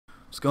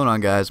What's going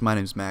on, guys? My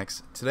name's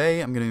Max.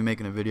 Today I'm going to be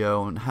making a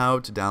video on how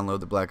to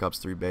download the Black Ops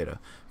 3 beta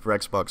for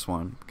Xbox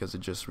One because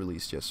it just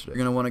released yesterday.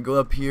 You're going to want to go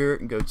up here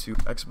and go to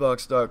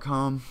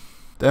xbox.com.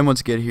 Then once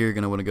you get here, you're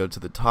going to want to go to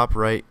the top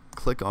right,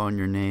 click on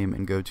your name,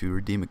 and go to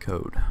redeem a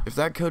code. If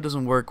that code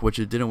doesn't work, which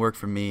it didn't work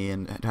for me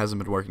and it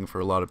hasn't been working for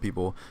a lot of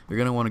people, you're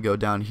going to want to go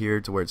down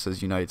here to where it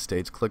says United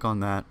States, click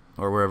on that,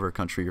 or wherever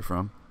country you're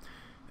from,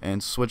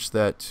 and switch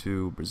that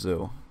to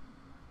Brazil.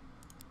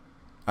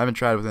 I haven't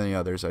tried it with any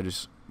others, I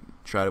just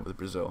tried it with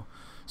Brazil.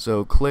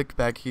 So click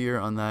back here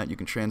on that. You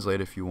can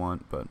translate if you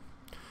want,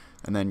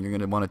 and then you're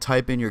going to want to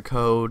type in your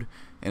code,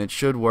 and it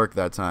should work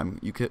that time.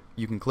 You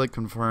can click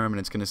confirm, and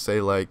it's going to say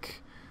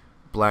like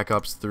Black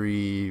Ops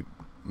 3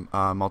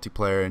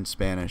 multiplayer in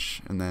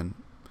Spanish, and then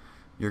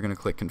you're going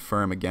to click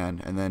confirm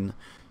again, and then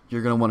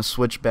you're going to want to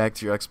switch back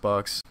to your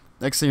Xbox.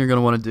 Next thing you're going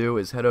to want to do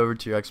is head over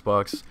to your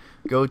Xbox,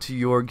 go to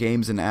your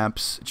games and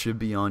apps. It should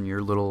be on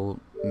your little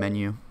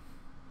menu.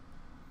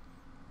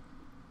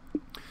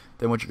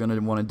 Then what you're going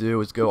to want to do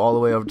is go all the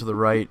way over to the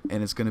right,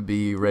 and it's going to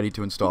be ready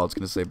to install. It's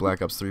going to say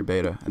Black Ops 3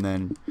 beta, and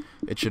then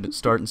it should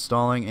start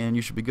installing, and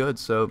you should be good.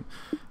 So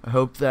I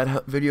hope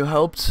that video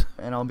helped,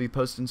 and I'll be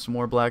posting some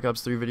more Black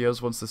Ops 3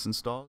 videos once this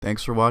installs.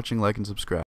 Thanks for watching, like and subscribe.